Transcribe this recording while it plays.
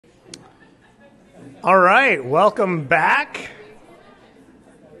All right, welcome back.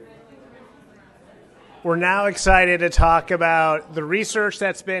 We're now excited to talk about the research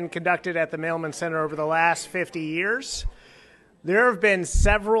that's been conducted at the Mailman Center over the last 50 years. There have been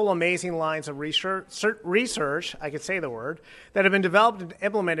several amazing lines of research, I could say the word, that have been developed and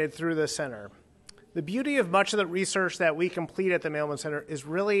implemented through the center. The beauty of much of the research that we complete at the Mailman Center is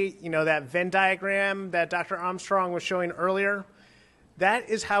really, that Venn diagram that Dr. Armstrong was showing earlier. That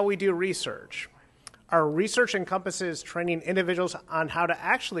is how we do research. Our research encompasses training individuals on how to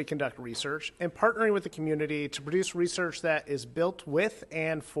actually conduct research and partnering with the community to produce research that is built with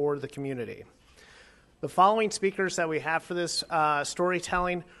and for the community. The following speakers that we have for this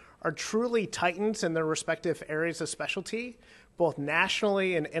storytelling are truly titans in their respective areas of specialty, both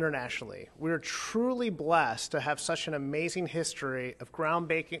nationally and internationally. We are truly blessed to have such an amazing history of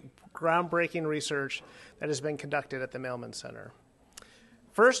groundbreaking research that has been conducted at the Mailman Center.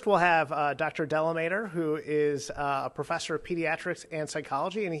 First, we'll have Dr. Delamater, who is a professor of pediatrics and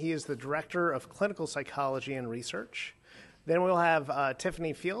psychology, and he is the director of clinical psychology and research. Then we'll have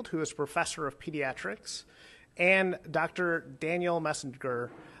Tiffany Field, who is professor of pediatrics, and Dr. Daniel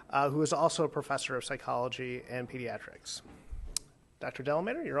Messenger, who is also a professor of psychology and pediatrics. Dr.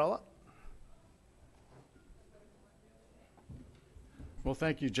 Delamater, you're all up. Well,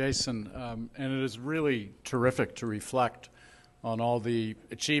 thank you, Jason. And it is really terrific to reflect on all the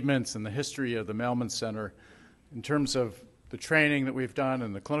achievements and the history of the Mailman Center in terms of the training that we've done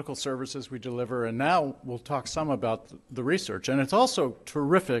and the clinical services we deliver. And now we'll talk some about the research. And it's also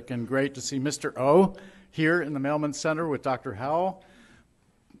terrific and great to see Mr. O here in the Mailman Center with Dr. Howell.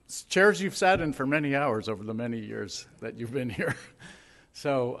 Chairs you've sat in for many hours over the many years that you've been here.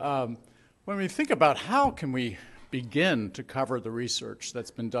 So when we think about how can we begin to cover the research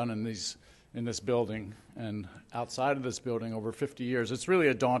that's been done in this building and outside of this building over 50 years, it's really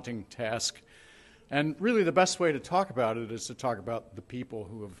a daunting task. And really the best way to talk about it is to talk about the people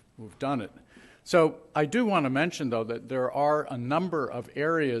who've done it. So I do want to mention, though, that there are a number of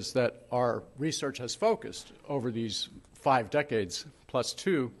areas that our research has focused over these 5 decades plus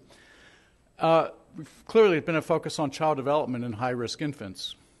 2. Clearly, it's been a focus on child development in high-risk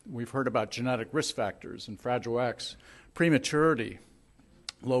infants. We've heard about genetic risk factors and Fragile X, prematurity,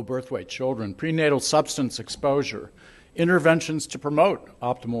 low birth weight children, prenatal substance exposure, interventions to promote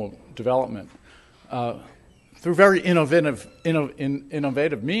optimal development through very innovative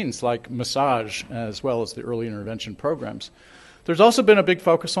means like massage as well as the early intervention programs. There's also been a big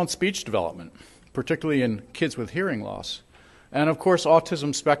focus on speech development, particularly in kids with hearing loss. And of course,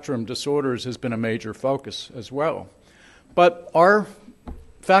 autism spectrum disorders has been a major focus as well. But our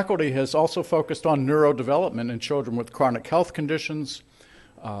faculty has also focused on neurodevelopment in children with chronic health conditions,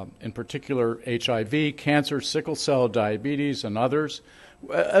 in particular HIV, cancer, sickle cell, diabetes, and others,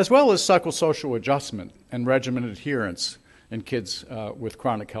 as well as psychosocial adjustment and regimen adherence in kids with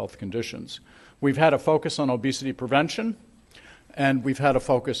chronic health conditions. We've had a focus on obesity prevention, and we've had a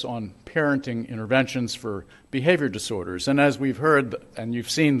focus on parenting interventions for behavior disorders. And as we've heard, and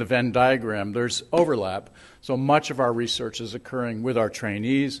you've seen the Venn diagram, there's overlap. So much of our research is occurring with our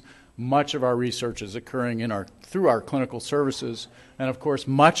trainees. Much of our research is occurring through our clinical services. And of course,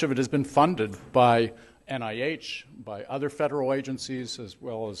 much of it has been funded by NIH, by other federal agencies, as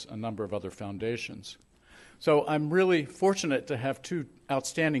well as a number of other foundations. So I'm really fortunate to have 2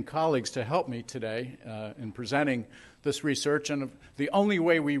 outstanding colleagues to help me today in presenting this research. And the only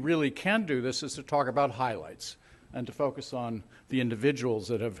way we really can do this is to talk about highlights and to focus on the individuals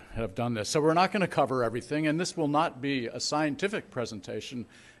that have done this. So we're not going to cover everything, and this will not be a scientific presentation.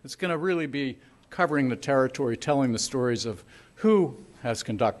 It's going to really be covering the territory, telling the stories of who has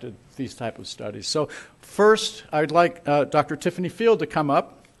conducted these type of studies. So first, I'd like Dr. Tiffany Field to come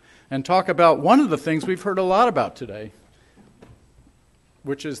up and talk about one of the things we've heard a lot about today,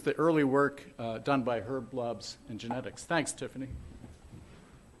 which is the early work done by Herb Lubbs in genetics. Thanks, Tiffany.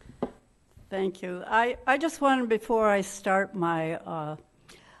 Thank you. I just wanted, before I start my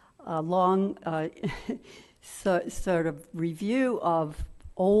long sort of review of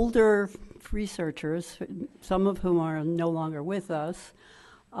older researchers, some of whom are no longer with us,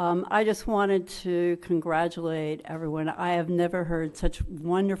 I just wanted to congratulate everyone. I have never heard such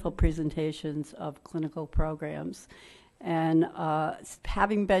wonderful presentations of clinical programs. And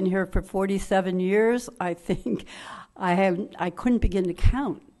having been here for 47 years, I think I couldn't begin to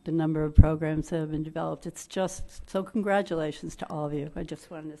count the number of programs that have been developed. It's just, so congratulations to all of you. I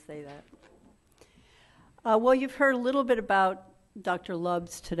just wanted to say that. Well, you've heard a little bit about Dr.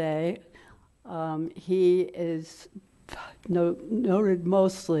 Lubbs today. He is noted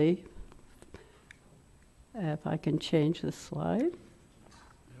mostly, if I can change the slide.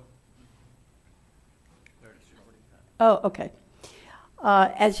 Oh, okay.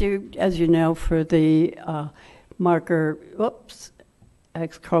 As you know, for the marker,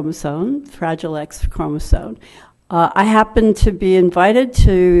 X chromosome, fragile X chromosome, I happened to be invited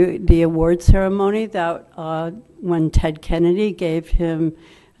to the award ceremony that when Ted Kennedy gave him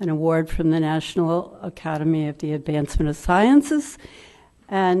an award from the National Academy of the Advancement of Sciences,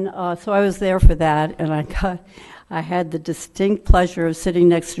 and so I was there for that, and I had the distinct pleasure of sitting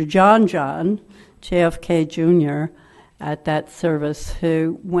next to John JFK Jr. at that service,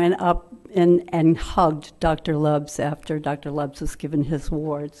 who went up and hugged Dr. Lubbs after Dr. Lubbs was given his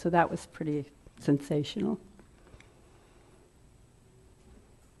award. So that was pretty sensational.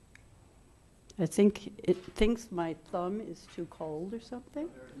 I think it thinks my thumb is too cold or something.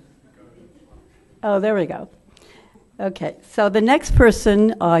 Oh, there we go. Okay, so the next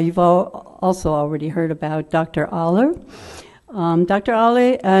person you've also already heard about, Dr. Aller. Dr.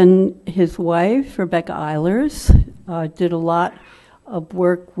 Aller and his wife, Rebecca Eilers, did a lot of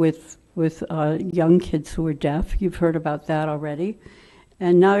work with young kids who were deaf. You've heard about that already.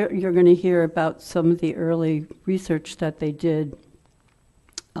 And now you're going to hear about some of the early research that they did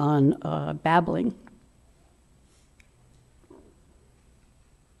on babbling.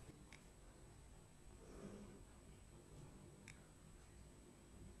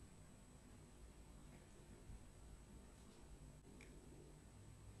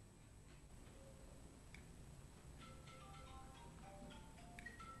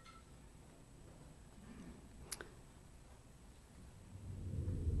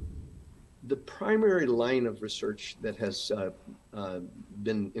 The primary line of research that has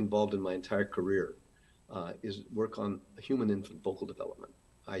been involved in my entire career is work on human infant vocal development.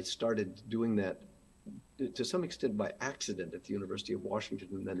 I started doing that to some extent by accident at the University of Washington,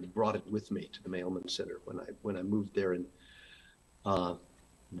 and then brought it with me to the Mailman Center when I moved there in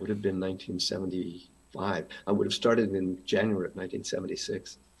would have been 1975. I would have started in January of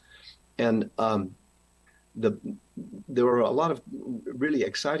 1976, and there were a lot of really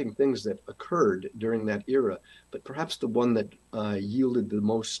exciting things that occurred during that era, but perhaps the one that yielded the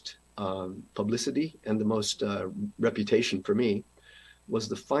most publicity and the most reputation for me was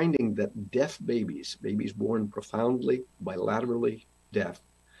the finding that deaf babies born profoundly bilaterally deaf,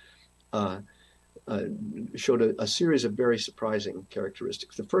 showed a series of very surprising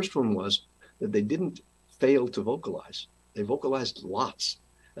characteristics. The first one was that they didn't fail to vocalize. They vocalized lots.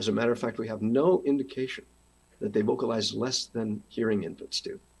 As a matter of fact, we have no indication that they vocalize less than hearing infants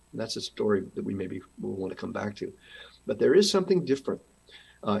do. And that's a story that we maybe will want to come back to. But there is something different.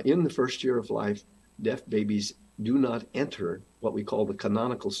 In the first year of life, deaf babies do not enter what we call the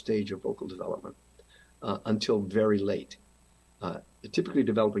canonical stage of vocal development until very late. The typically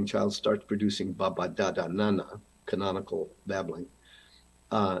developing child starts producing baba, dada, nana, canonical babbling,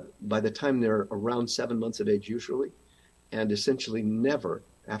 by the time they're around 7 months of age usually, and essentially never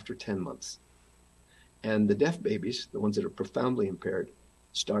after 10 months. And the deaf babies, the ones that are profoundly impaired,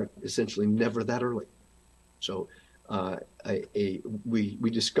 start essentially never that early. So we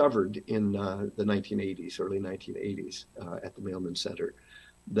discovered in the 1980s, early 1980s, at the Mailman Center,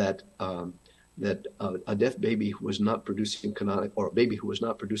 that a deaf baby who was not producing canonical, or a baby who was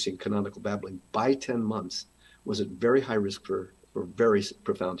not producing canonical babbling by 10 months was at very high risk for very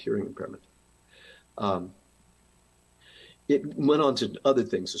profound hearing impairment. It went on to other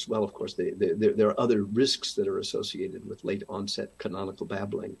things as well, of course. There are other risks that are associated with late onset canonical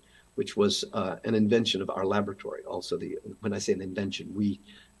babbling, which was an invention of our laboratory. Also, when I say an invention, we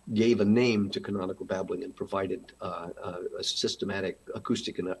gave a name to canonical babbling and provided a systematic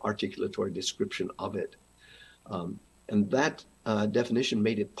acoustic and articulatory description of it. And that definition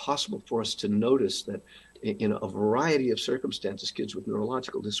made it possible for us to notice that in a variety of circumstances, kids with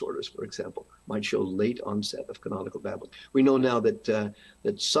neurological disorders, for example, might show late onset of canonical babbling. We know now that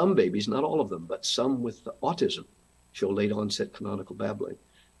some babies, not all of them, but some with autism show late onset canonical babbling.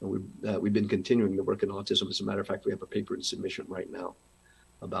 And we've been continuing to work in autism. As a matter of fact, we have a paper in submission right now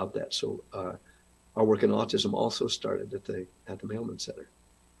about that. So our work in autism also started at the Mailman Center.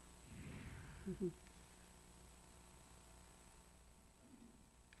 Mm-hmm.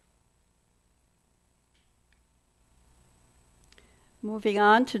 Moving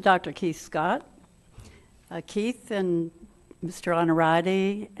on to Dr. Keith Scott. Keith and Mr.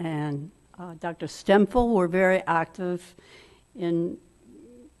 Onorati and Dr. Stempel were very active in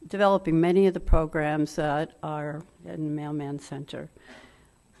developing many of the programs that are in the Mailman Center.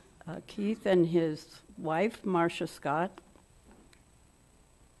 Keith and his wife, Marcia Scott,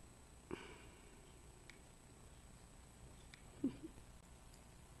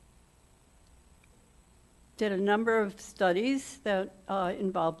 did a number of studies that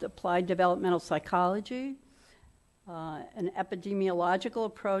involved applied developmental psychology, an epidemiological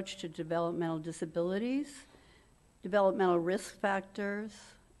approach to developmental disabilities, developmental risk factors,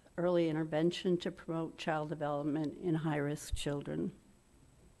 early intervention to promote child development in high-risk children.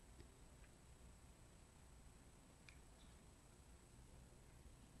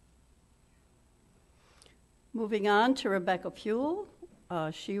 Moving on to Rebecca Fuel.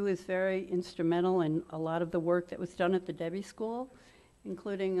 She was very instrumental in a lot of the work that was done at the Debbie School,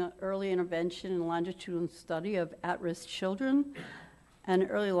 including early intervention and longitudinal study of at-risk children and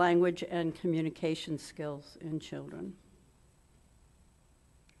early language and communication skills in children.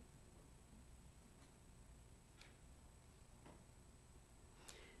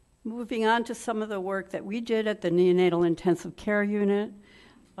 Moving on to some of the work that we did at the Neonatal Intensive Care Unit,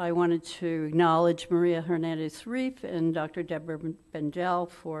 I wanted to acknowledge Maria Hernandez-Reif and Dr. Deborah Bendel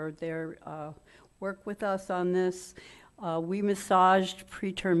for their work with us on this. We massaged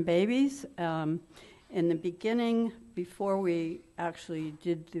preterm babies. In the beginning, before we actually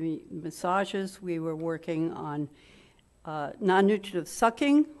did the massages, we were working on non-nutritive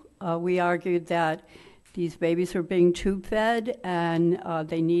sucking. We argued that these babies were being tube-fed and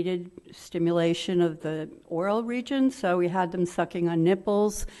they needed stimulation of the oral region, so we had them sucking on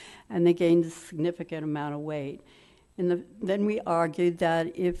nipples, and they gained a significant amount of weight. Then we argued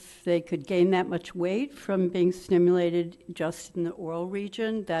that if they could gain that much weight from being stimulated just in the oral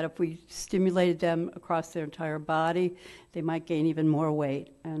region, that if we stimulated them across their entire body, they might gain even more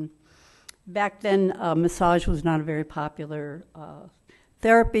weight. And back then, massage was not a very popular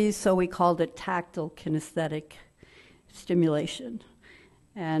therapy, so we called it tactile kinesthetic stimulation.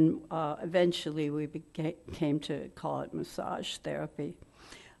 And eventually we came to call it massage therapy.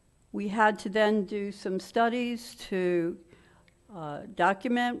 We had to then do some studies to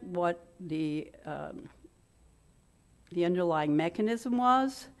document what the underlying mechanism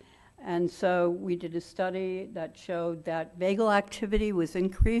was. And so we did a study that showed that vagal activity was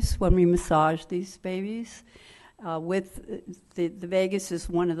increased when we massaged these babies. The vagus is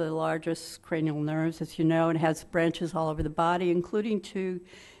one of the largest cranial nerves, as you know, and has branches all over the body, including to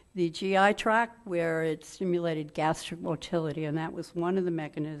the GI tract, where it stimulated gastric motility, and that was one of the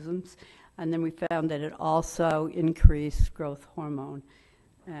mechanisms. And then we found that it also increased growth hormone.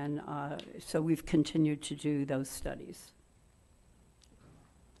 And so we've continued to do those studies.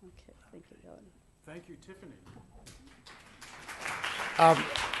 Okay, thank you, Ellen. Thank you, Tiffany.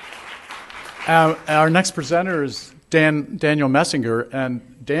 Our next presenter is Daniel Messinger,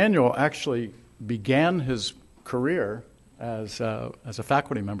 and Daniel actually began his career as a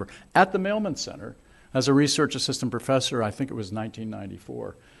faculty member at the Mailman Center as a research assistant professor. I think it was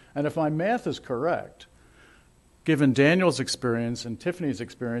 1994. And if my math is correct, given Daniel's experience and Tiffany's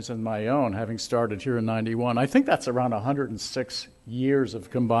experience and my own, having started here in 91, I think that's around 106 years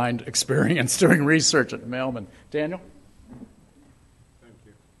of combined experience doing research at Mailman. Daniel? Thank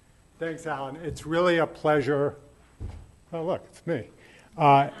you. Thanks, Alan. It's really a pleasure. Oh, look, it's me.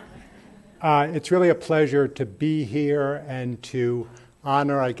 It's really a pleasure to be here and to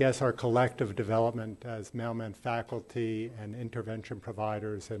honor, I guess, our collective development as Mailman faculty and intervention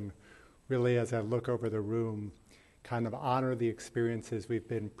providers, and really, as I look over the room, kind of honor the experiences we've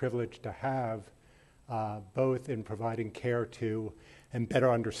been privileged to have, both in providing care to and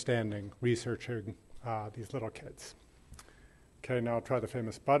better understanding, researching these little kids. Okay, now I'll try the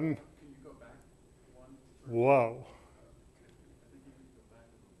famous button. Can you go back one? Whoa.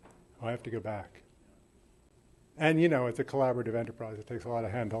 I have to go back. And, you know, it's a collaborative enterprise. It takes a lot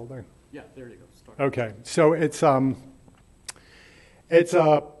of hand-holding. Yeah, there you go. Start. Okay, so it's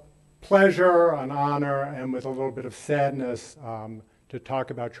a pleasure, an honor, and with a little bit of sadness to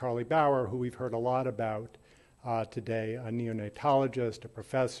talk about Charlie Bauer, who we've heard a lot about today, a neonatologist, a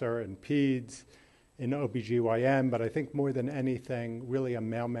professor in peds, in OBGYN, but I think more than anything, really a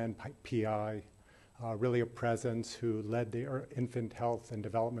Mailman PI, really a presence who led the Infant Health and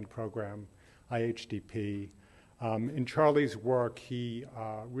Development Program, IHDP. In Charlie's work, he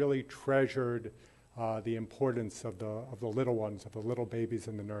really treasured the importance of the little ones, of the little babies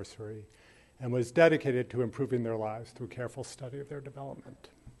in the nursery, and was dedicated to improving their lives through careful study of their development.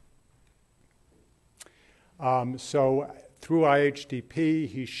 So through IHDP,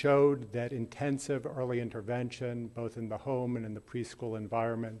 he showed that intensive early intervention, both in the home and in the preschool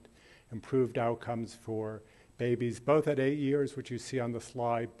environment, improved outcomes for babies, both at 8 years, which you see on the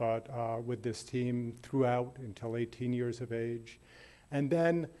slide, but with this team throughout until 18 years of age. And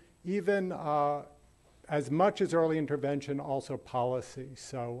then even as much as early intervention, also policy.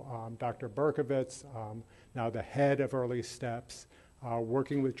 So Dr. Berkovitz, now the head of Early Steps,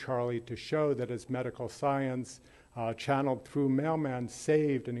 working with Charlie to show that as medical science channeled through Mailman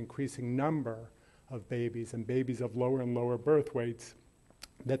saved an increasing number of babies, and babies of lower and lower birth weights,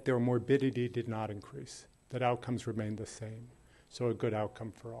 that their morbidity did not increase, that outcomes remained the same. So a good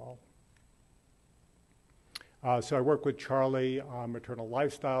outcome for all. So I work with Charlie on maternal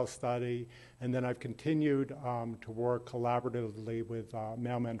lifestyle study, and then I've continued to work collaboratively with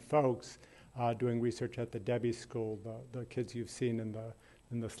Mailman folks doing research at the Debbie School, the kids you've seen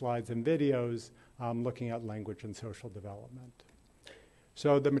in the slides and videos, looking at language and social development.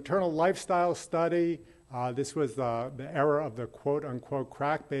 So the maternal lifestyle study, this was the era of the quote-unquote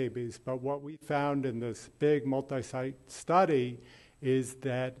crack babies, but what we found in this big multi-site study is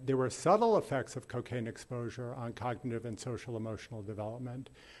that there were subtle effects of cocaine exposure on cognitive and social emotional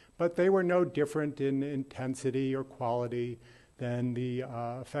development, but they were no different in intensity or quality than the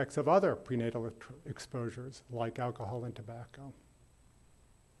effects of other prenatal exposures like alcohol and tobacco.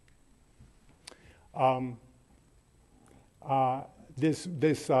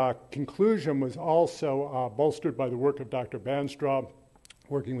 This conclusion was also bolstered by the work of Dr. Banstra,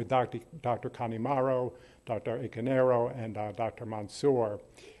 working with Dr. Canimaro, Dr. Ecanero, and Dr. Mansour.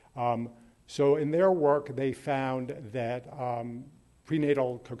 So in their work, they found that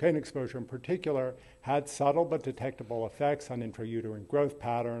prenatal cocaine exposure in particular had subtle but detectable effects on intrauterine growth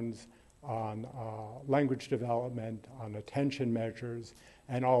patterns, on language development, on attention measures,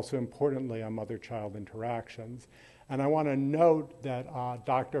 and also importantly on mother-child interactions. And I want to note that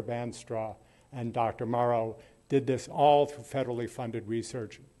Dr. Banstra and Dr. Morrow did this all through federally funded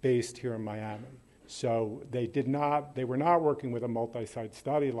research based here in Miami. So they were not working with a multi-site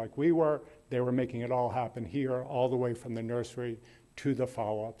study like we were. They were making it all happen here, all the way from the nursery to the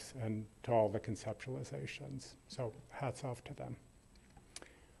follow-ups and to all the conceptualizations. So hats off to them.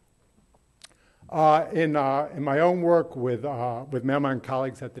 In my own work with Mailman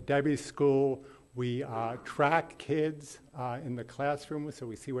colleagues at the Debbie School, we track kids in the classroom, so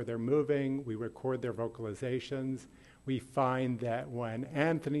we see where they're moving. We record their vocalizations. We find that when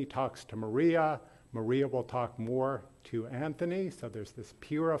Anthony talks to Maria, Maria will talk more to Anthony, so there's this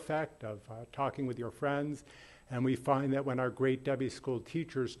peer effect of talking with your friends. And we find that when our great Debbie School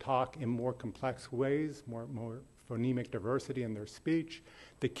teachers talk in more complex ways, more phonemic diversity in their speech,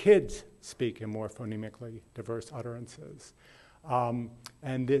 the kids speak in more phonemically diverse utterances.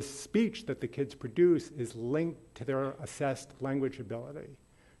 And this speech that the kids produce is linked to their assessed language ability.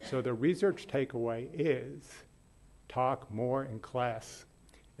 So the research takeaway is talk more in class.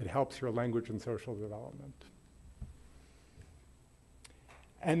 It helps your language and social development.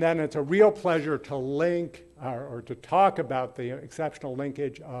 And then it's a real pleasure to link or to talk about the exceptional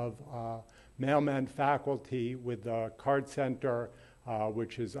linkage of Mailman faculty with the Card Center,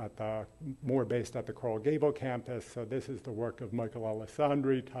 which is more based at the Coral Gable campus. So this is the work of Michael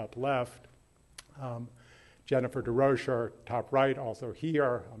Alessandri, top left. Jennifer DeRocher, top right, also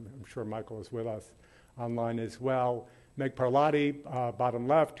here. I'm sure Michael is with us online as well. Meg Parlati, bottom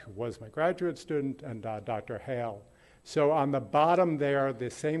left, who was my graduate student, and Dr. Hale. So on the bottom there, the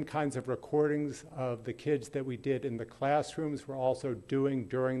same kinds of recordings of the kids that we did in the classrooms we're also doing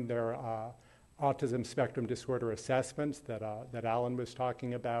during their autism spectrum disorder assessments that Alan was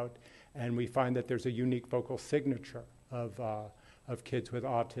talking about. And we find that there's a unique vocal signature of kids with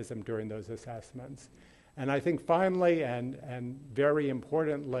autism during those assessments. And I think finally, and very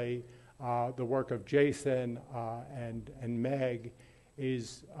importantly, the work of Jason and Meg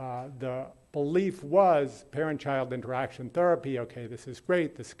is the belief was parent-child interaction therapy, okay, this is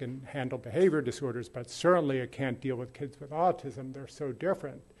great, this can handle behavior disorders, but certainly it can't deal with kids with autism, they're so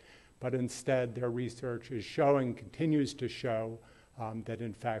different. But instead, their research is showing, continues to show, that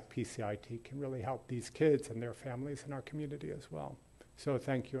in fact PCIT can really help these kids and their families in our community as well. So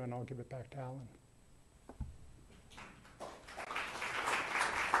thank you, and I'll give it back to Alan.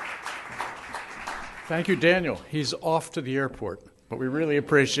 Thank you, Daniel. He's off to the airport, but we really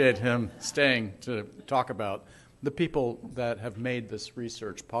appreciate him staying to talk about the people that have made this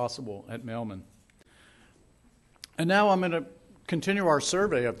research possible at Mailman. And now I'm going to continue our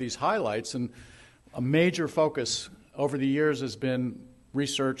survey of these highlights, and a major focus over the years has been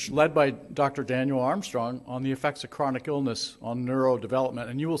research led by Dr. Daniel Armstrong on the effects of chronic illness on neurodevelopment.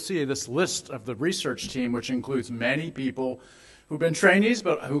 And you will see this list of the research team, which includes many people who've been trainees,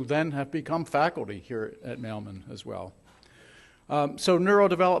 but who then have become faculty here at Mailman as well. So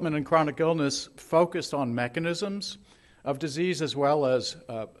neurodevelopment and chronic illness focused on mechanisms of disease as well as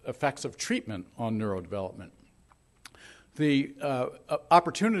effects of treatment on neurodevelopment. The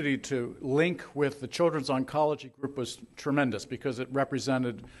opportunity to link with the Children's Oncology Group was tremendous because it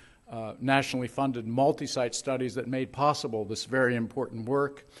represented nationally funded multi-site studies that made possible this very important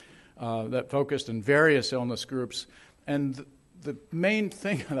work that focused in various illness groups. And the main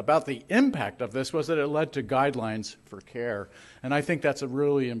thing about the impact of this was that it led to guidelines for care. And I think that's a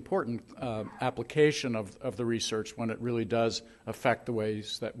really important application of the research when it really does affect the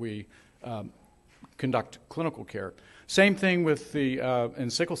ways that we conduct clinical care. Same thing with in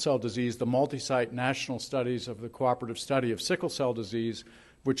sickle cell disease, the multi-site national studies of the cooperative study of sickle cell disease,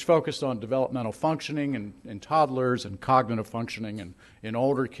 which focused on developmental functioning in toddlers and cognitive functioning in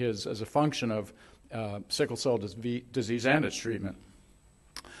older kids as a function of sickle cell disease and its treatment.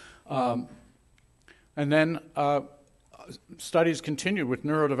 And then studies continued with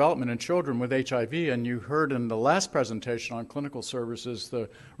neurodevelopment in children with HIV, and you heard in the last presentation on clinical services the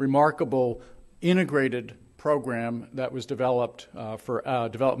remarkable integrated program that was developed for a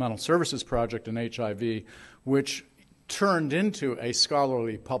developmental services project in HIV, which turned into a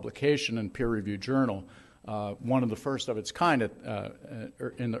scholarly publication in peer-reviewed journal, one of the first of its kind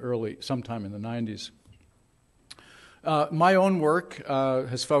sometime in the 90s. My own work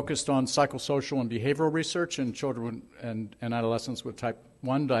has focused on psychosocial and behavioral research in children and adolescents with type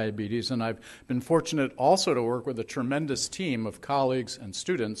 1 diabetes, and I've been fortunate also to work with a tremendous team of colleagues and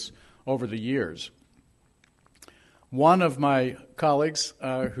students over the years. One of my colleagues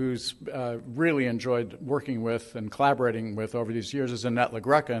who's really enjoyed working with and collaborating with over these years is Annette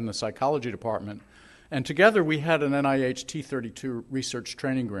LaGreca in the psychology department. And together we had an NIH T32 research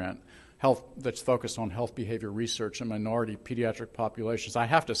training grant that's focused on health behavior research in minority pediatric populations. I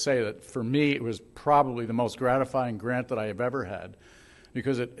have to say that for me it was probably the most gratifying grant that I have ever had,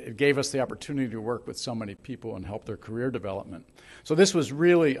 because it gave us the opportunity to work with so many people and help their career development. So this was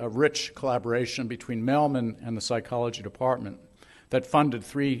really a rich collaboration between Mailman and the psychology department that funded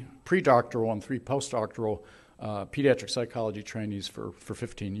 3 predoctoral and 3 postdoctoral pediatric psychology trainees for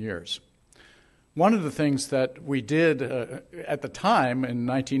 15 years. One of the things that we did at the time in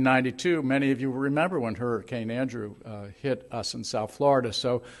 1992, many of you will remember when Hurricane Andrew hit us in South Florida.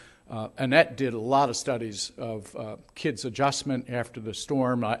 So Annette did a lot of studies of kids' adjustment after the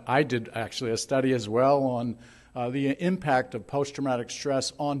storm. I did actually a study as well on the impact of post-traumatic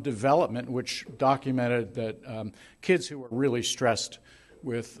stress on development, which documented that kids who were really stressed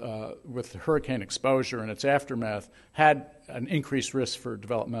with hurricane exposure and its aftermath had an increased risk for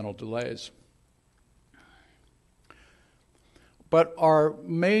developmental delays. But our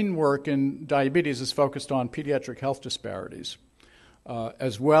main work in diabetes is focused on pediatric health disparities,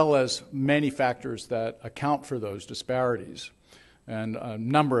 as well as many factors that account for those disparities. And a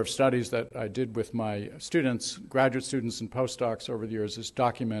number of studies that I did with my students, graduate students and postdocs over the years, has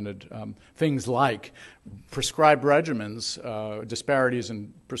documented things like prescribed regimens, disparities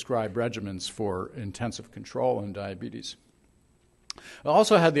in prescribed regimens for intensive control in diabetes. I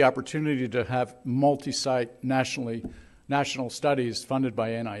also had the opportunity to have multi-site national studies funded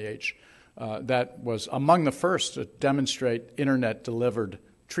by NIH that was among the first to demonstrate internet-delivered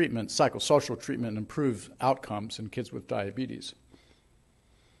treatment, psychosocial treatment, and improve outcomes in kids with diabetes.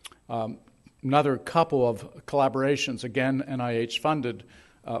 Another couple of collaborations, again NIH-funded,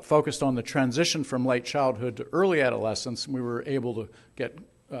 focused on the transition from late childhood to early adolescence. We were able to get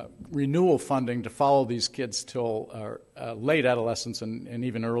renewal funding to follow these kids till late adolescence and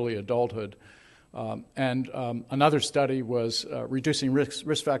even early adulthood. Another study was reducing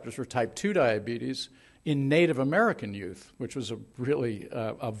risk factors for type 2 diabetes in Native American youth, which was a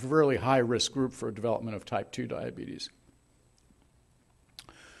really high-risk group for development of type 2 diabetes.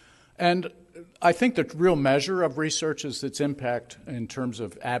 And I think the real measure of research is its impact in terms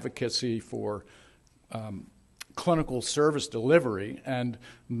of advocacy for clinical service delivery, and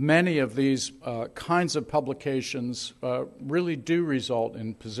many of these kinds of publications really do result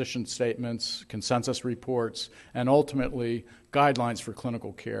in position statements, consensus reports, and ultimately guidelines for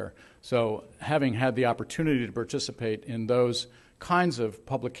clinical care. So having had the opportunity to participate in those kinds of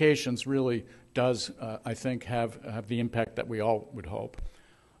publications really does, I think, have the impact that we all would hope.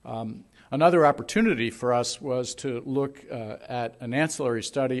 Another opportunity for us was to look at an ancillary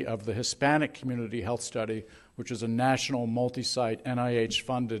study of the Hispanic Community Health Study, which is a national multi-site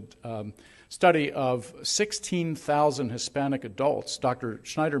NIH-funded study of 16,000 Hispanic adults. Dr.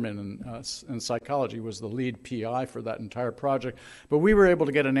 Schneiderman in psychology was the lead PI for that entire project, but we were able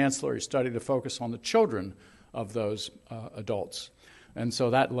to get an ancillary study to focus on the children of those adults. And so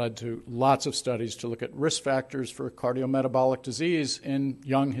that led to lots of studies to look at risk factors for cardiometabolic disease in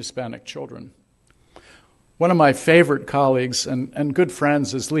young Hispanic children. One of my favorite colleagues and good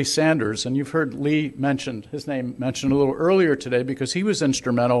friends is Lee Sanders, and you've heard Lee his name mentioned a little earlier today because he was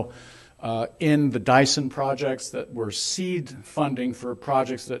instrumental in the Dyson projects that were seed funding for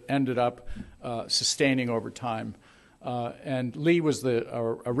projects that ended up sustaining over time. And Lee was the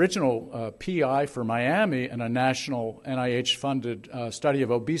original PI for Miami in a national NIH-funded study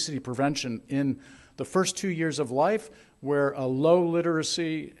of obesity prevention in the first 2 years of life, where a low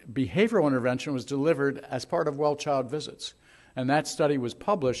literacy behavioral intervention was delivered as part of well-child visits. And that study was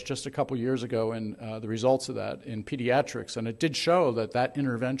published just a couple years ago, in the results of that in Pediatrics, and it did show that that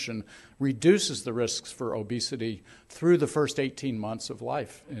intervention reduces the risks for obesity through the first 18 months of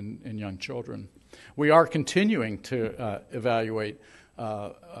life in young children. We are continuing to evaluate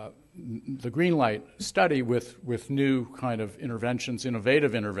the Greenlight study with new kind of interventions,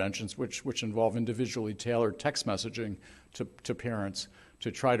 innovative interventions, which involve individually tailored text messaging to parents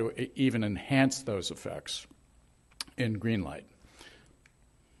to try to even enhance those effects in Greenlight.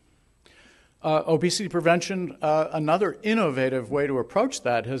 Obesity prevention, another innovative way to approach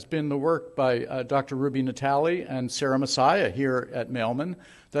that has been the work by Dr. Ruby Natali and Sarah Messiah here at Mailman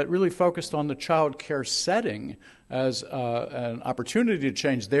that really focused on the child care setting as an opportunity to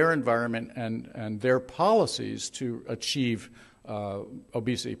change their environment and their policies to achieve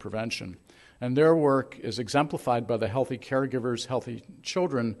obesity prevention. And their work is exemplified by the Healthy Caregivers, Healthy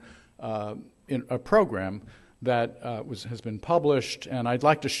Children in a program that has been published, and I'd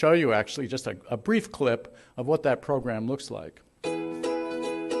like to show you actually just a brief clip of what that program looks like.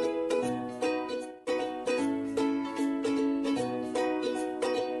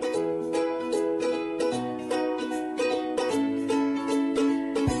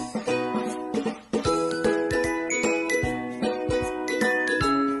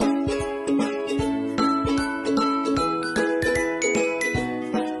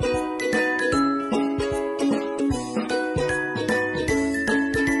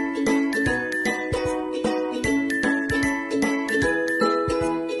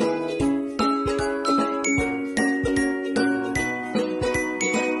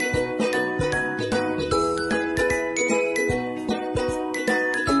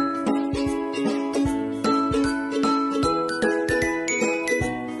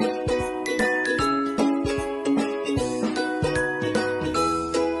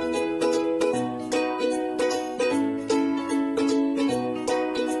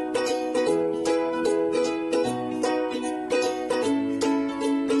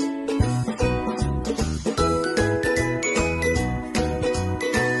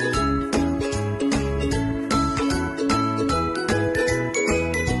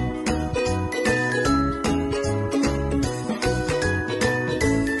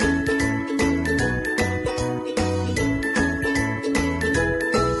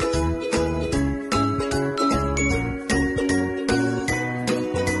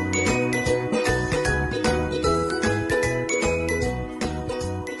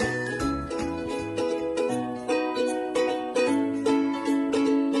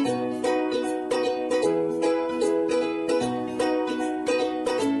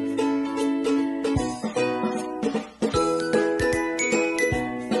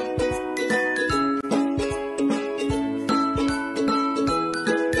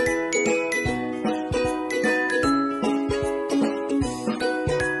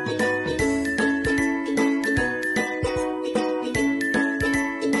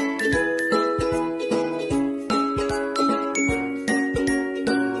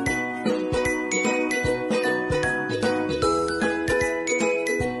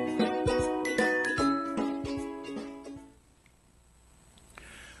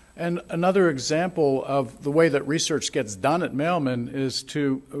 And another example of the way that research gets done at Mailman is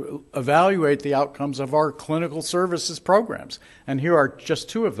to evaluate the outcomes of our clinical services programs. And here are just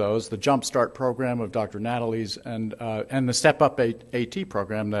two of those, the Jumpstart program of Dr. Natalie's and the Step Up AT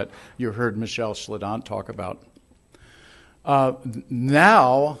program that you heard Michelle Schledant talk about.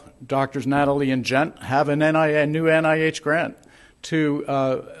 Now, Drs. Natalie and Gent have a new NIH grant to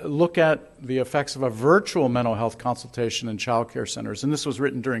look at the effects of a virtual mental health consultation in child care centers. And this was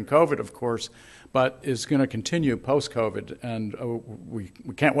written during COVID, of course, but is going to continue post-COVID. And we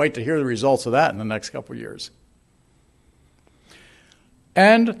can't wait to hear the results of that in the next couple of years.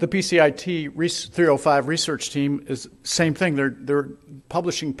 And the PCIT 305 research team is the same thing. They're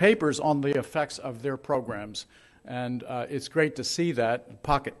publishing papers on the effects of their programs. And it's great to see that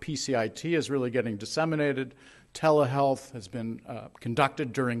Pocket PCIT is really getting disseminated. Telehealth has been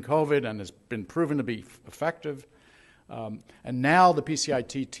conducted during COVID and has been proven to be effective. And now the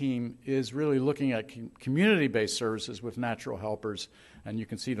PCIT team is really looking at community-based services with natural helpers. And you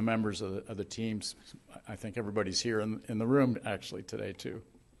can see the members of the teams. I think everybody's here in the room actually today too.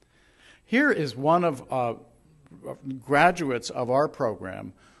 Here is one of graduates of our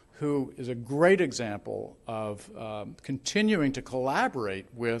program who is a great example of continuing to collaborate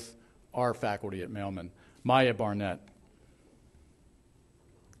with our faculty at Mailman. Maya Barnett.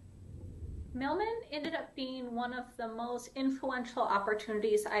 Mailman ended up being one of the most influential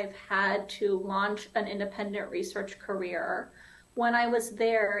opportunities I've had to launch an independent research career. When I was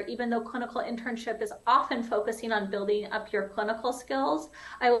there, even though clinical internship is often focusing on building up your clinical skills,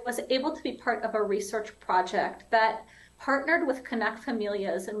 I was able to be part of a research project that partnered with Connect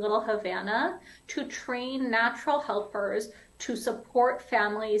Familias in Little Havana to train natural helpers to support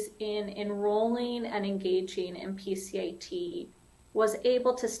families in enrolling and engaging in PCAT. Was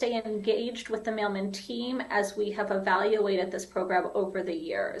able to stay engaged with the Mailman team as we have evaluated this program over the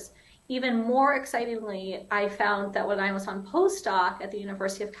years. Even more excitingly, I found that when I was on postdoc at the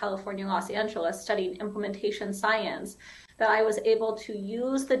University of California, Los Angeles, studying implementation science, that I was able to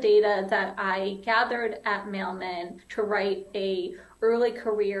use the data that I gathered at Mailman to write a early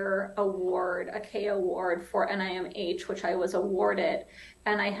career award, a K award for NIMH, which I was awarded.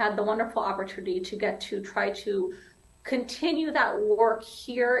 And I had the wonderful opportunity to get to try to continue that work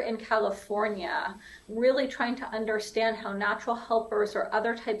here in California, really trying to understand how natural helpers or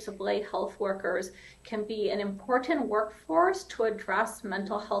other types of lay health workers can be an important workforce to address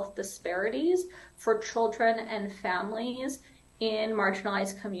mental health disparities for children and families in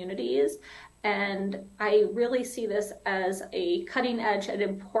marginalized communities. And I really see this as a cutting edge and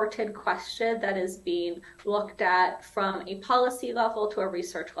important question that is being looked at from a policy level to a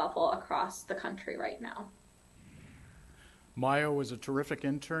research level across the country right now. Maya was a terrific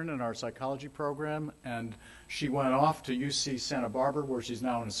intern in our psychology program, and she went off to UC Santa Barbara, where she's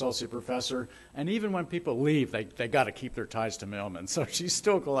now an associate professor. And even when people leave, they got to keep their ties to Mailman. So she's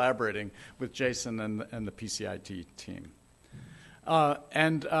still collaborating with Jason and the PCIT team.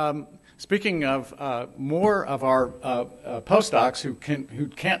 Speaking of more of our postdocs who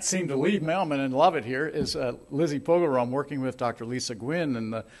can't seem to leave Mailman and love it here is Lizzie Pogarom, working with Dr. Lisa Gwynn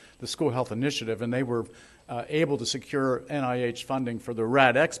and the School Health Initiative, and they were able to secure NIH funding for the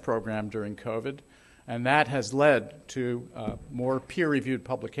RADx program during COVID, and that has led to more peer-reviewed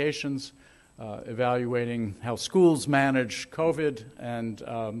publications evaluating how schools manage COVID,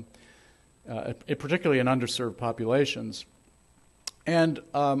 and particularly in underserved populations. And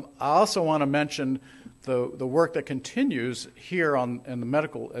I also want to mention the work that continues here at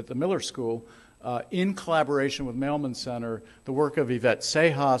the Miller School in collaboration with Mailman Center, the work of Yvette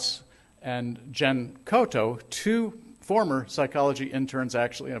Sejas and Jen Koto, two former psychology interns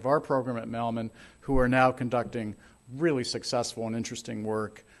actually of our program at Mailman, who are now conducting really successful and interesting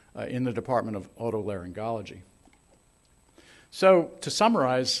work in the Department of Otolaryngology. So to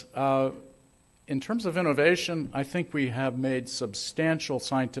summarize, in terms of innovation, I think we have made substantial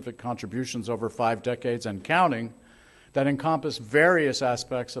scientific contributions over 5 decades and counting that encompass various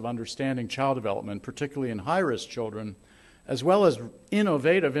aspects of understanding child development, particularly in high-risk children, as well as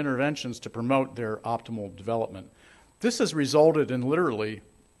innovative interventions to promote their optimal development. This has resulted in literally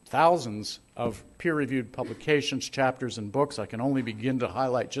thousands of peer-reviewed publications, chapters, and books. I can only begin to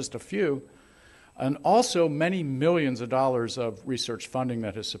highlight just a few, and also many millions of dollars of research funding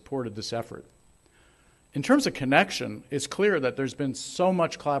that has supported this effort. In terms of connection, it's clear that there's been so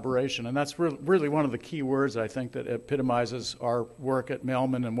much collaboration, and that's really one of the key words, I think, that epitomizes our work at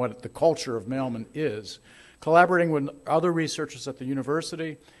Mailman and what the culture of Mailman is. Collaborating with other researchers at the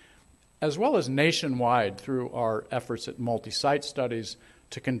university, as well as nationwide through our efforts at multi-site studies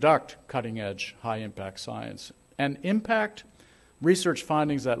to conduct cutting-edge, high-impact science. And impact research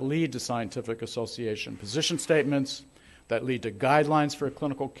findings that lead to scientific association position statements, that lead to guidelines for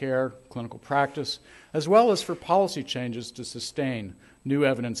clinical care, clinical practice, as well as for policy changes to sustain new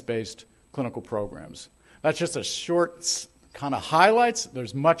evidence-based clinical programs. That's just a short kind of highlights.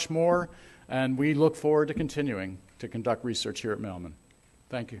 There's much more, and we look forward to continuing to conduct research here at Mailman.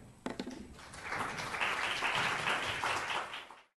 Thank you.